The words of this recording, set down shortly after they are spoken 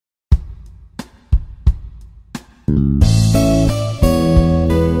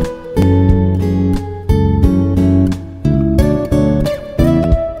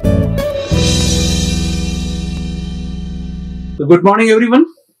Good morning, everyone.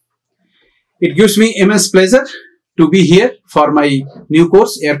 It gives me immense pleasure to be here for my new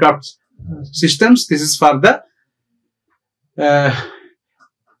course, Aircraft Systems. This is for the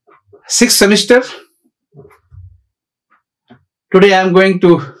 6th semester. Today I am going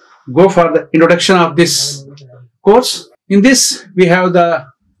to go for the introduction of this course. In this, we have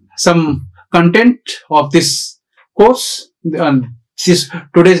some content of this course on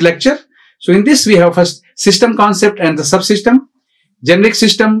today's lecture. So in this, we have first system concept and the subsystem, generic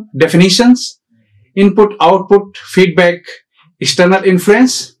system definitions, input, output, feedback, external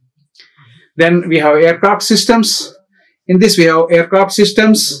influence. Then we have aircraft systems. In this, we have aircraft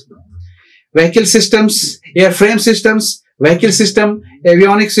systems, vehicle systems, airframe systems, vehicle system,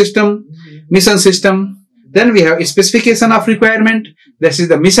 avionics system, mission system. Then we have a specification of requirement. This is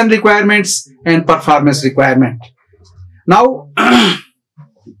the mission requirements and performance requirement. Now,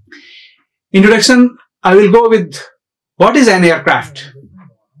 introduction, I will go with what is an aircraft.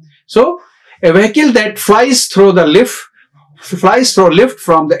 So, a vehicle that flies through lift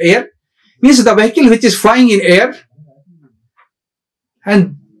from the air, means the vehicle which is flying in air,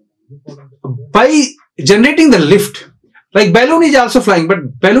 and by generating the lift, like balloon is also flying,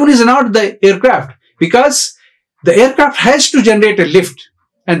 but balloon is not the aircraft, because the aircraft has to generate a lift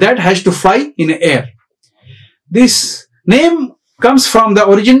and that has to fly in air. This name comes from the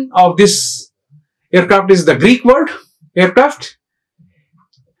origin of this aircraft, is the Greek word aircraft.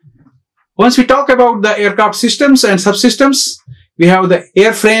 Once we talk about the aircraft systems and subsystems, we have the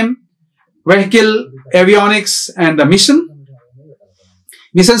airframe, vehicle, avionics, and the mission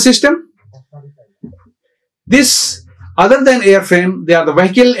system. This, other than airframe, they are the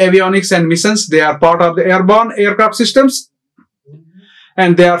vehicle, avionics, and missions. They are part of the airborne aircraft systems,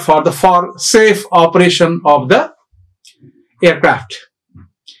 and they are for safe operation of the aircraft.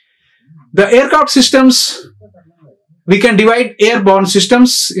 The aircraft systems, we can divide airborne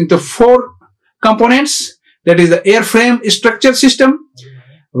systems into 4 components. That is the airframe structure system,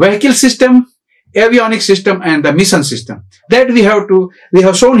 vehicle system, avionics system, and the mission system. That we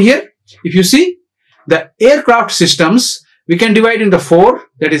have shown here. If you see the aircraft systems, we can divide into 4.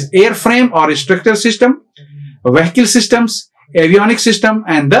 That is airframe or structure system, vehicle systems, avionics system,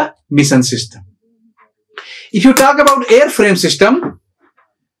 and the mission system. If you talk about airframe system,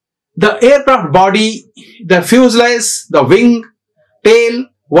 the aircraft body, the fuselage, the wing, tail,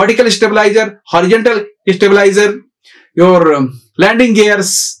 vertical stabilizer, horizontal stabilizer, your landing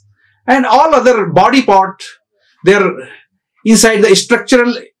gears, and all other body part, they're inside the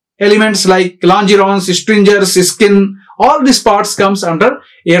structural elements like longerons, stringers, skin. All these parts comes under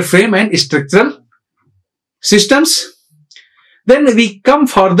airframe and structural systems. Then we come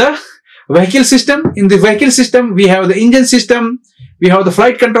for the vehicle system. In the vehicle system, we have the engine system, we have the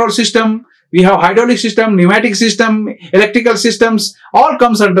flight control system, we have hydraulic system, pneumatic system, electrical systems, all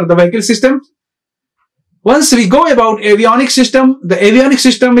comes under the vehicle system. Once we go about avionics system, the avionics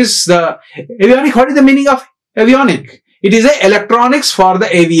system is the avionic. What is the meaning of avionic? It is a electronics for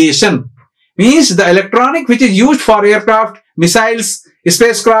the aviation. Means the electronic which is used for aircraft, missiles,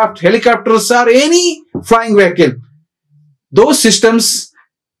 spacecraft, helicopters, or any flying vehicle. Those systems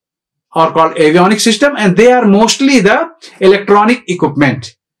are called avionics system, and they are mostly the electronic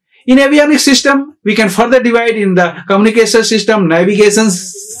equipment. In avionics system, we can further divide in the communication system, navigation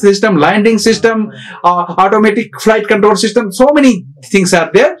system, landing system, automatic flight control system. So many things are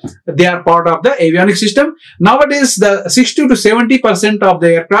there. They are part of the avionics system. Nowadays, the 60 to 70% of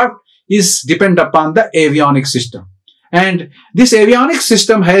the aircraft is depend upon the avionics system. And this avionics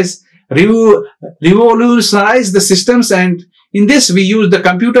system has revolutionized the systems, and in this we use the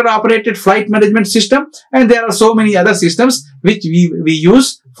computer operated flight management system, and there are so many other systems which we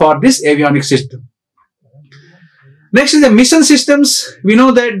use for this avionics system. Next is the mission systems. We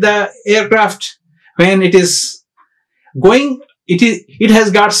know that the aircraft, when it is going, it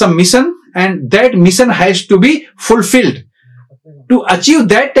has got some mission, and that mission has to be fulfilled. To achieve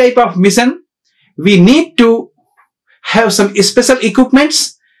that type of mission, we need to have some special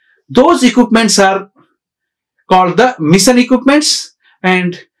equipments. Those equipments are called the mission equipments,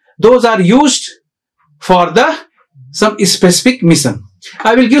 and those are used for some specific mission.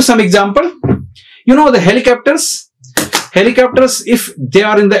 I will give some example. You know the helicopters. Helicopters, if they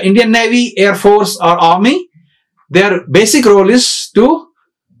are in the Indian Navy, Air Force, or Army, their basic role is to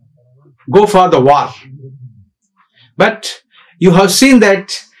go for the war. But you have seen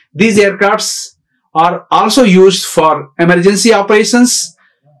that these aircrafts are also used for emergency operations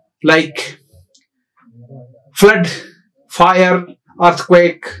like flood, fire,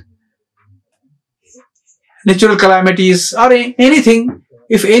 earthquake, natural calamities, or anything.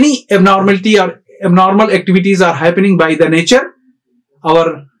 If any abnormality or abnormal activities are happening by the nature,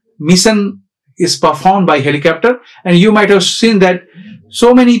 our mission is performed by helicopter, and you might have seen that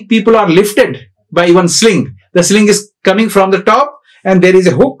so many people are lifted by one sling. The sling is coming from the top and there is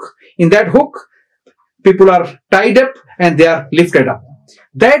a hook. In that hook, people are tied up and they are lifted up.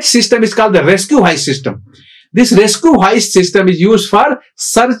 That system is called the rescue heist system. This rescue heist system is used for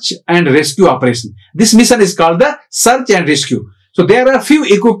search and rescue operation. This mission is called the search and rescue. So there are few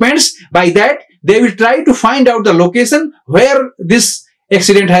equipments. By that, they will try to find out the location where this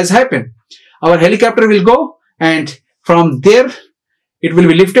accident has happened. Our helicopter will go, and from there it will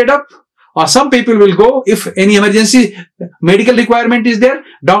be lifted up, or some people will go if any emergency medical requirement is there.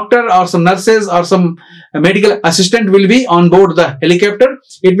 Doctor or some nurses or some medical assistant will be on board the helicopter.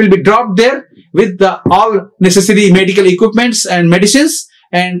 It will be dropped there with the all necessary medical equipments and medicines,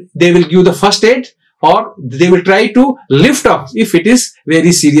 and they will give the first aid, or they will try to lift up if it is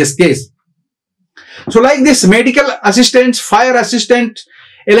very serious case. So like this, medical assistants, fire assistant,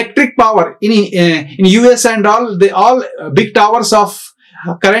 electric power in US and all big towers of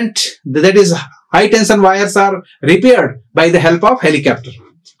current, that is high tension wires, are repaired by the help of helicopter.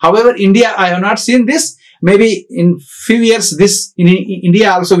 However, India, I have not seen this. Maybe in few years, this in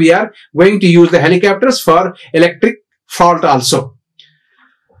India also we are going to use the helicopters for electric fault also.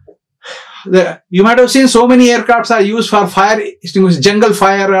 You might have seen so many aircrafts are used for fire extinguish, jungle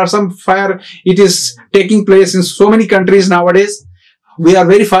fire or some fire. It is taking place in so many countries nowadays. We are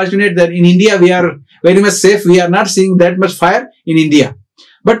very fortunate that in India we are very much safe. We are not seeing that much fire in India.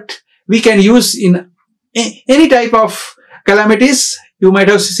 But we can use in any type of calamities. You might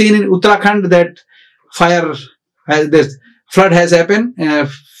have seen in Uttarakhand that fire, the flood has happened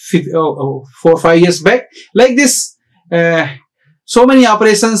 4 or 5 years back. Like this, so many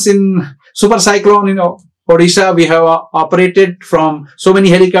operations in super cyclone in Odisha, we have operated from so many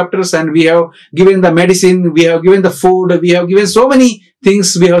helicopters, and we have given the medicine, we have given the food, we have given so many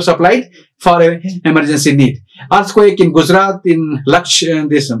things we have supplied for an emergency need. Earthquake in Gujarat, in Kutch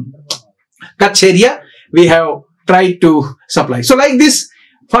area, we have tried to supply. So like this,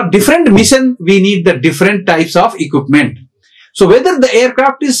 for different mission, we need the different types of equipment. So whether the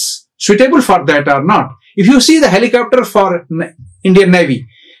aircraft is suitable for that or not, if you see the helicopter for Indian Navy,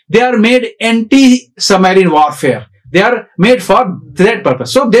 they are made anti-submarine warfare. They are made for that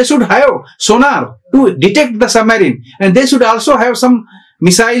purpose. So they should have sonar to detect the submarine, and they should also have some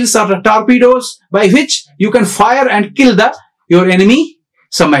missiles or torpedoes by which you can fire and kill your enemy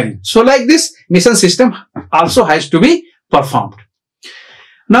submarine. So like this, mission system also has to be performed.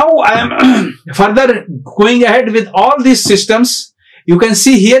 Now I am further going ahead with all these systems. You can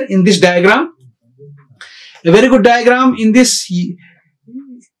see here in this diagram, a very good diagram in this.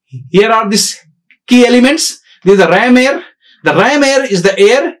 Here are these key elements. This is the ram air. The ram air is the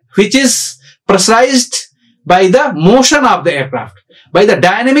air which is pressurized by the motion of the aircraft. By the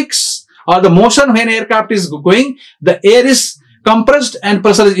dynamics or the motion when aircraft is going, the air is compressed and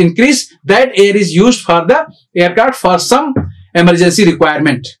pressure is increased. That air is used for the aircraft for some emergency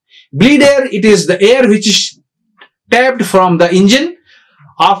requirement. Bleed air, it is the air which is tapped from the engine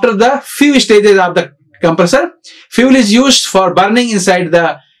after the few stages of the compressor. Fuel is used for burning inside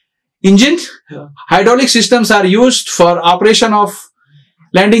the engine. Hydraulic systems are used for operation of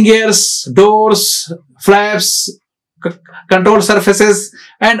landing gears, doors, flaps, control surfaces,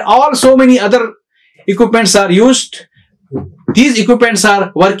 and all so many other equipments are used. These equipments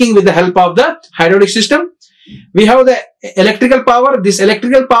are working with the help of the hydraulic system. We have the electrical power. This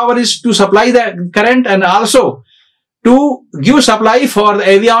electrical power is to supply the current and also to give supply for the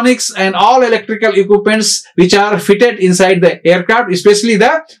avionics and all electrical equipments which are fitted inside the aircraft, especially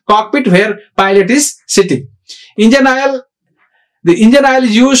the cockpit where pilot is sitting. Engine oil. The engine oil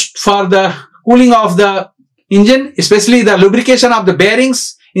is used for the cooling of the engine, especially the lubrication of the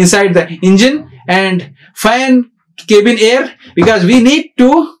bearings inside the engine, and fan, cabin air, because we need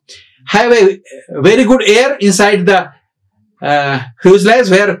to have a very good air inside the fuselage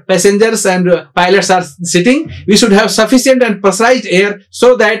where passengers and pilots are sitting. We should have sufficient and pressurized air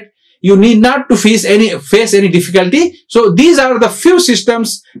so that you need not to face any difficulty. So these are the few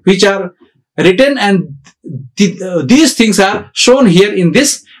systems which are written, and these things are shown here in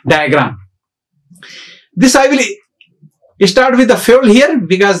this diagram. This I will start with the fuel here,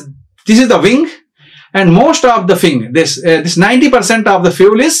 because this is the wing, and most of the thing, this 90% of the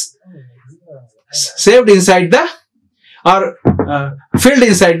fuel is saved inside the or filled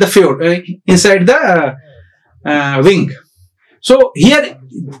inside the fuel, inside the wing. So here,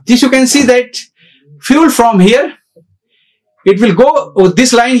 this you can see that fuel from here, it will go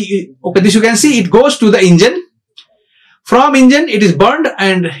this line. Okay, this you can see it goes to the engine. From engine, it is burned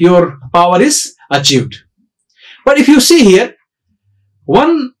and your power is achieved. But if you see here,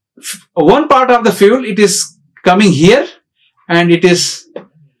 one part of the fuel, it is coming here, and it is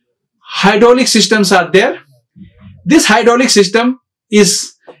hydraulic systems are there. This hydraulic system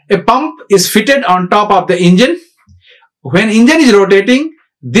is a pump is fitted on top of the engine. When engine is rotating,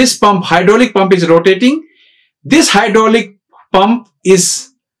 this pump, hydraulic pump is rotating. This hydraulic pump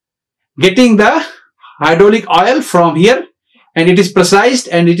is getting the hydraulic oil from here, and it is pressurized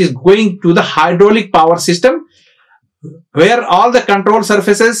and it is going to the hydraulic power system, where all the control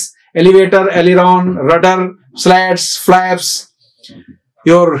surfaces, elevator, aileron, rudder, slats, flaps,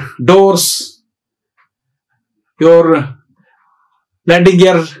 your doors, your landing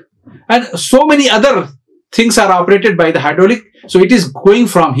gear, and so many other things are operated by the hydraulic. So it is going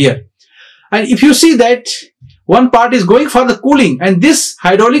from here. And if you see that one part is going for the cooling, and this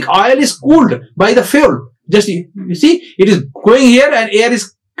hydraulic oil is cooled by the fuel. Just you see, it is going here and air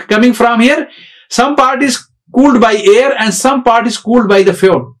is coming from here. Some part is cooled by air and some part is cooled by the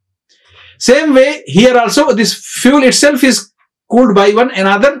fuel. Same way here also, this fuel itself is cooled by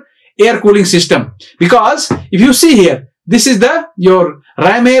another air cooling system. Because if you see here, this is your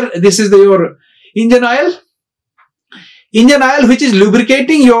ram air, this is your engine oil. Engine oil which is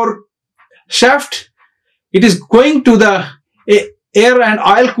lubricating your shaft. It is going to the air and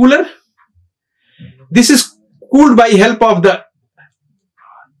oil cooler. This is cooled by help of the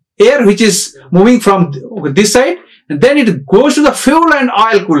air which is moving from this side, and then it goes to the fuel and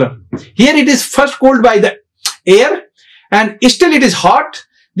oil cooler. Here it is first cooled by the air, and still it is hot.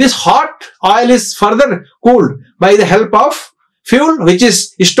 This hot oil is further cooled by the help of fuel which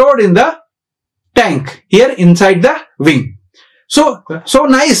is stored in the tank here inside the wing. So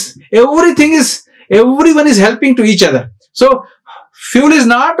nice. Everyone is helping to each other. So fuel is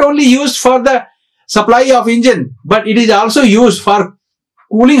not only used for the supply of engine, but it is also used for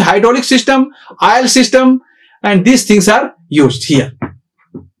cooling hydraulic system, oil system, and these things are used here.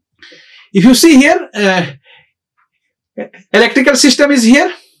 If you see here, electrical system is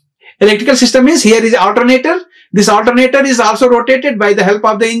here. Electrical system is here is alternator. This alternator is also rotated by the help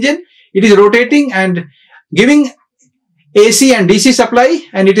of the engine. It is rotating and giving AC and DC supply,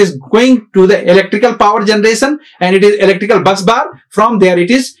 and it is going to the electrical power generation, and it is electrical bus bar. From there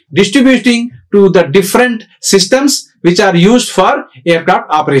it is distributing to the different systems which are used for aircraft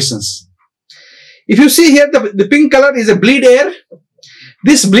operations. If you see here, the pink color is a bleed air.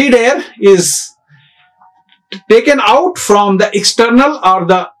 This bleed air is taken out from the external or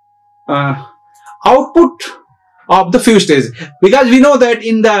the output of the fuel stage, because we know that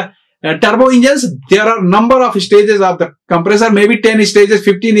in the turbo engines there are number of stages of the compressor, maybe 10 stages,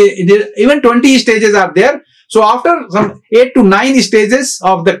 15, even 20 stages are there. So after some 8 to 9 stages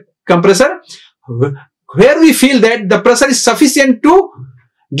of the compressor, where we feel that the pressure is sufficient to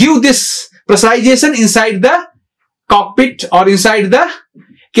give this pressurization inside the cockpit or inside the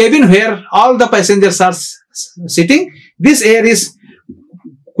cabin where all the passengers are sitting, this air is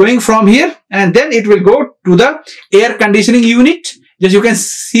going from here, and then it will go to the air conditioning unit, as you can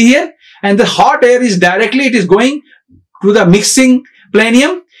see here, and the hot air is directly, it is going to the mixing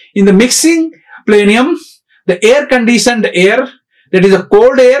planium. In the mixing planium, the air conditioned air, that is a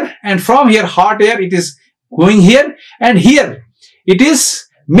cold air, and from here hot air, it is going here, and here it is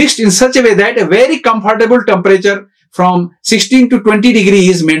mixed in such a way that a very comfortable temperature from 16 to 20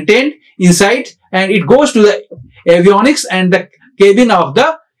 degrees is maintained inside, and it goes to the avionics and the cabin of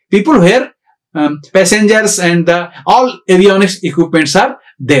the people where passengers and all avionics equipments are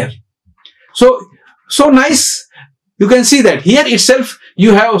there. So nice. You can see that here itself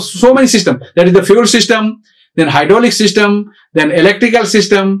you have so many systems. That is the fuel system, then hydraulic system, then electrical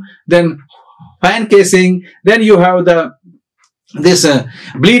system, then fan casing, then you have this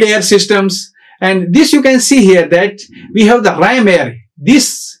bleed air systems, and this you can see here that we have the ram air.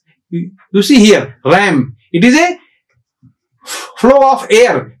 This you see here, ram. It is a flow of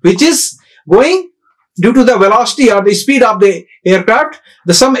air which is going due to the velocity or the speed of the aircraft.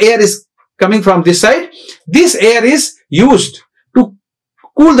 Some air is coming from this side. This air is used to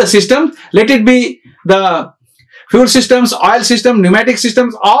cool the system. Let it be the fuel systems, oil system, pneumatic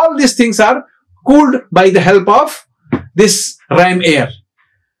systems. All these things are cooled by the help of this ram air.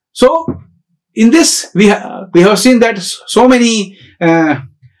 So in this we have seen that so many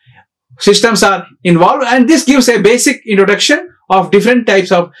systems are involved, and this gives a basic introduction of different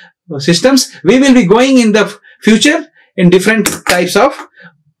types of systems. We will be going in the future in different types of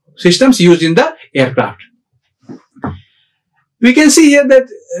systems used in the aircraft. We can see here that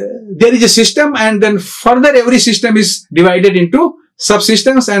there is a system, and then further every system is divided into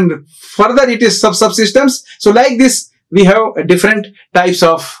subsystems, and further it is subsystems. So like this we have different types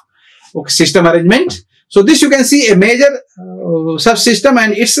of system arrangement. So this you can see a major subsystem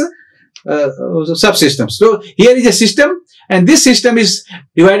and its subsystems. So here is a system, and this system is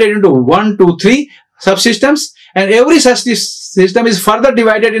divided into 1, 2, 3 subsystems, and every such system is further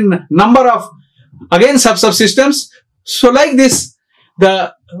divided in number of again subsystems. So like this,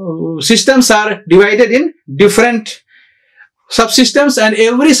 the systems are divided in different subsystems, and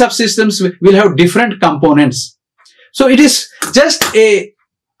every subsystems will have different components. So it is just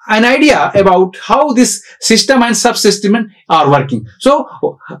an idea about how this system and subsystem are working. So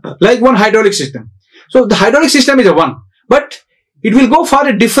like one hydraulic system. So the hydraulic system is a one, but it will go for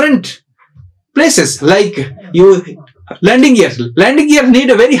a different places, like landing gears. Landing gears need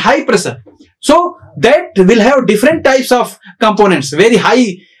a very high pressure. So that will have different types of components, very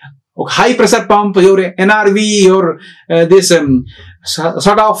high pressure pump, your NRV, your this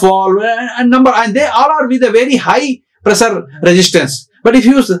shut-off valve, and they all are with a very high pressure resistance. But if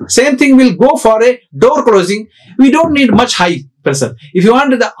you same thing will go for a door closing, we don't need much high pressure. If you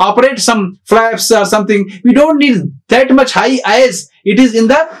want to operate some flaps or something, we don't need that much high as it is in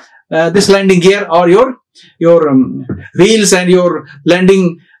the this landing gear or your wheels and your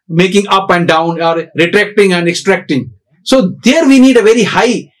landing, making up and down or retracting and extracting. So there we need a very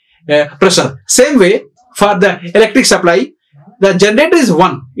high pressure. Same way for the electric supply, the generator is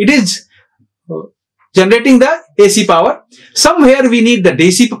one. It is generating the AC power. Somewhere we need the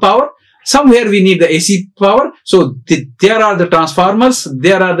DC power. Somewhere we need the AC power. So there are the transformers,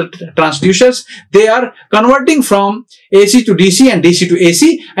 there are the transducers. They are converting from AC to DC and DC to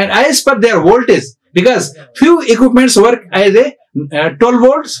AC, and as per their voltage, because few equipments work as a 12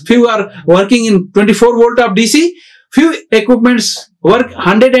 volts, few are working in 24 volt of DC, few equipments work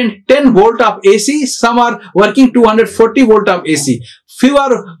 110 volt of AC, some are working 240 volt of AC, few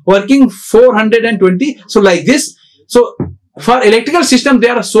are working 420. So like this. So for electrical system,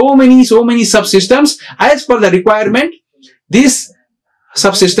 there are so many subsystems. As per the requirement, these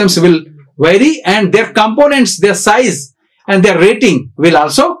subsystems will vary, and their components, their size and their rating will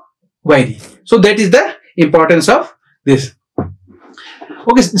also vary. So that is the importance of this.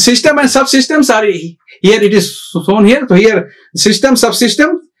 Okay, system and subsystems are here. It is shown here. So here, system,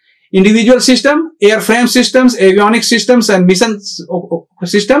 subsystem, individual system, airframe systems, avionics systems, and mission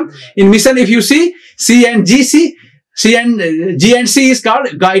system. In mission, if you see C and GC, G and C is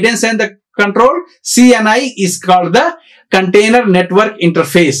called guidance and the control. C and I is called the container network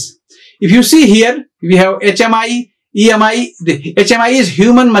interface. If you see here, we have HMI, EMI. The HMI is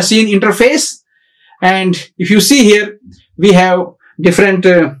human machine interface. And if you see here, we have different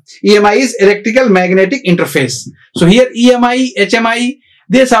EMI is electrical magnetic interface. So here EMI, HMI,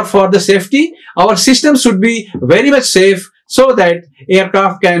 these are for the safety. Our system should be very much safe so that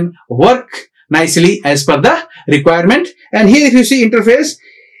aircraft can work nicely as per the requirement. And here if you see interface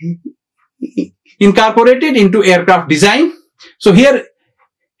incorporated into aircraft design. So here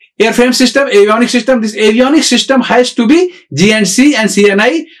airframe system, avionics system, this avionics system has to be GNC and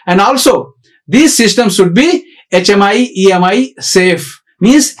CNI, and also these systems should be HMI, EMI safe.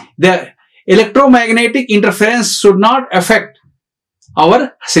 Means the electromagnetic interference should not affect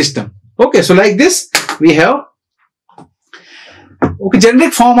our system. Okay, so like this we have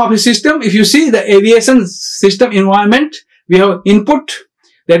generic form of a system. If you see the aviation system environment, we have input,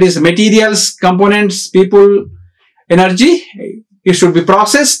 that is materials, components, people, energy. It should be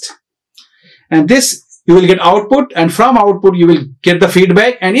processed, and this you will get output, and from output you will get the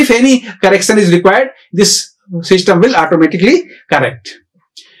feedback, and if any correction is required, this system will automatically correct.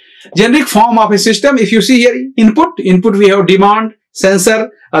 Generic form of a system, if you see here input we have demand, sensor,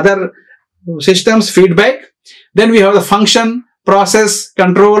 other systems, feedback. Then we have the function, process,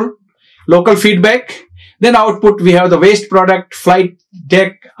 control, local feedback. Then output, we have the waste product, flight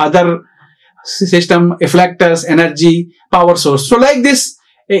deck, other system, efflectors, energy, power source. So like this,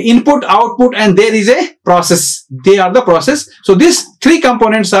 input, output, and there is a process. They are the process. So these three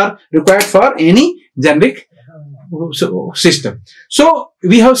components are required for any generic system. So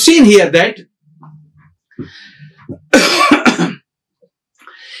we have seen here that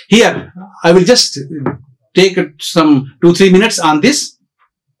here I will just take some 2-3 minutes on this.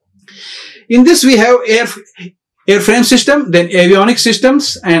 In this we have airframe system, then avionics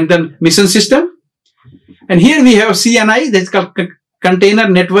systems, and then mission system. And here we have CNI, that's called container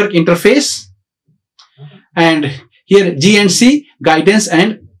network interface. And here GNC, guidance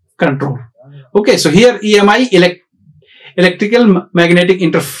and control. Okay, so here EMI, electrical magnetic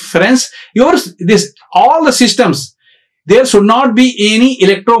interference. All the systems, there should not be any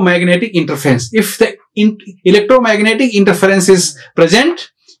electromagnetic interference. If the electromagnetic interference is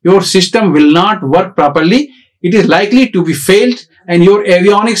present, your system will not work properly. It is likely to be failed, and your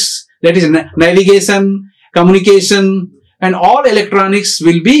avionics that is navigation, communication, and all electronics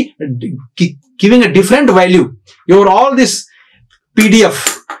will be giving a different value. Your all this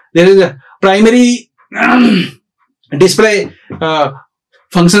PDF, there is a primary display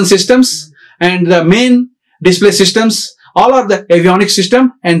function systems and the main display systems, all are the avionics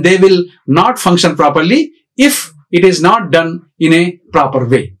system, and they will not function properly if it is not done in a proper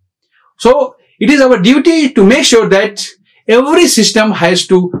way. So it is our duty to make sure that every system has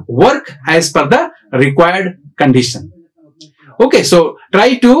to work as per the required condition. Okay, so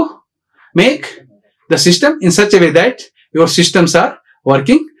try to make the system in such a way that your systems are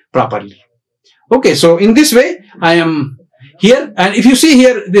working properly. Okay, so in this way I am here, and if you see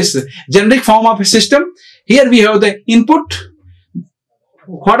here this generic form of a system, here we have the input.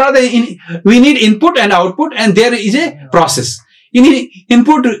 What are the we need input and output, and there is a process. In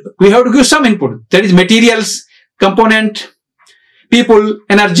input we have to give some input, that is materials, component, people,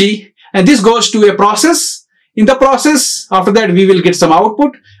 energy, and this goes to a process. In the process, after that we will get some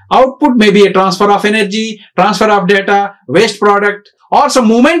output. Output may be a transfer of energy, transfer of data, waste product, or some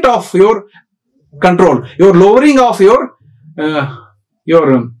movement of your control, your lowering of your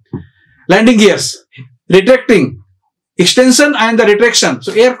landing gears, retracting, extension and the retraction.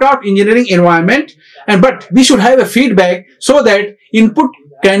 So aircraft engineering environment, and but we should have a feedback so that input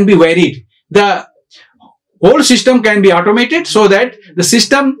can be varied. The whole system can be automated so that the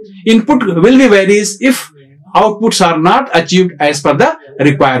system input will be varies if outputs are not achieved as per the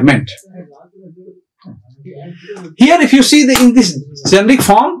requirement. Here if you see in this generic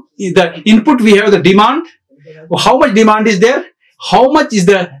form, the input we have the demand, how much demand is there, how much is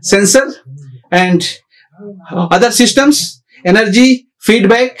the sensor and other systems, energy,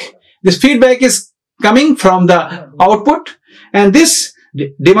 feedback. This feedback is coming from the output, and this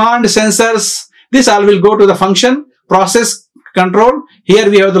demand, sensors, this all will go to the function, process, control. Here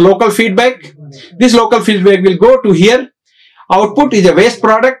we have the local feedback. This local feedback will go to here. Output is a waste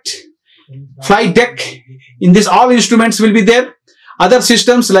product, flight deck. In this all instruments will be there. Other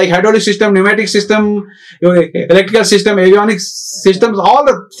systems like hydraulic system, pneumatic system, electrical system, avionics systems, all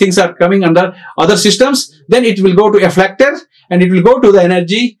the things are coming under other systems. Then it will go to efflector and it will go to the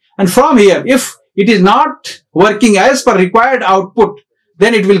energy. And from here, if it is not working as per required output,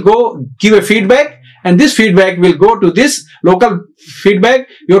 then it will go give a feedback, and this feedback will go to this local feedback.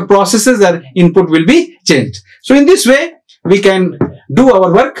 Your processes or input will be changed. So in this way, we can do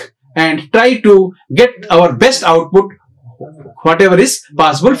our work and try to get our best output, whatever is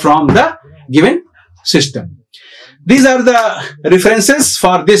possible from the given system. These are the references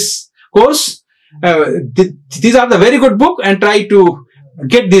for this course. These are the very good book, and try to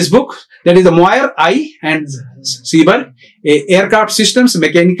get this book. That is the Moyer, I and Sieber, Aircraft Systems,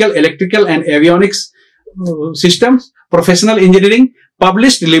 Mechanical, Electrical and Avionics Systems, Professional Engineering,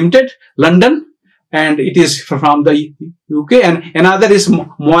 published Limited, London, and it is from the UK. And another is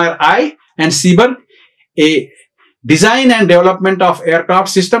Moyer, I and Sieber, a Design and Development of Aircraft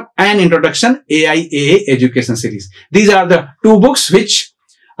System and Introduction, AIAA Education Series. These are the two books which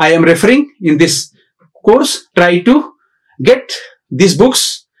I am referring in this course. Try to get these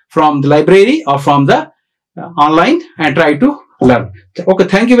books from the library or from the online and try to learn. Okay,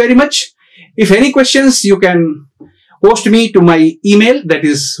 thank you very much. If any questions, you can post me to my email, that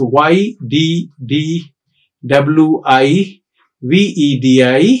is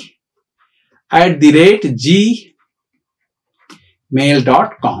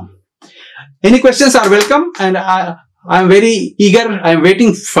Any questions are welcome, and I am very eager. I am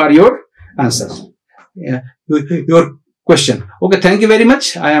waiting for your answers. Your question. Okay, thank you very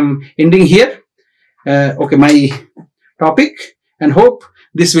much. I am ending here. Okay, my topic, and hope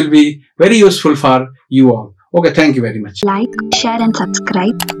this will be very useful for you all. Okay, thank you very much. Like, share and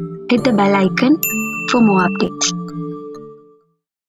subscribe. Hit the bell icon for more updates.